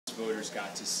voters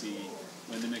got to see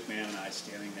Linda McMahon and I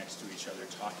standing next to each other,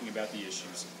 talking about the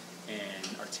issues and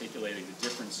articulating the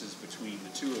differences between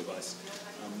the two of us,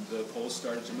 the polls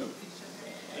started to move.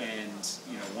 And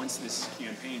once this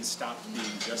campaign stopped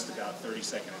being just about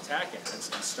 30-second attack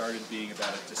ads and started being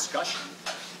about a discussion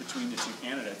between the two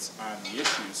candidates on the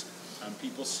issues,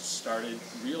 people started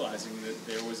realizing that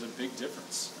there was a big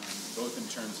difference, both in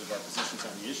terms of our positions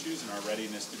on the issues and our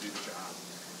readiness to do the job.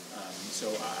 So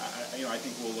I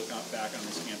think we'll look back on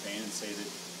this campaign and say that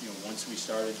once we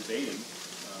started debating,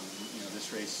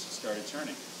 this race started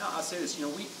turning. Now I'll say this,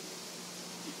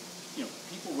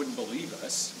 people wouldn't believe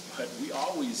us, but we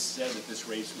always said that this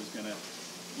race was going to,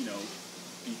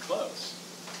 be close.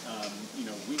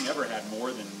 We never had more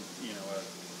than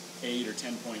a 8 or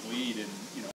 10 point lead in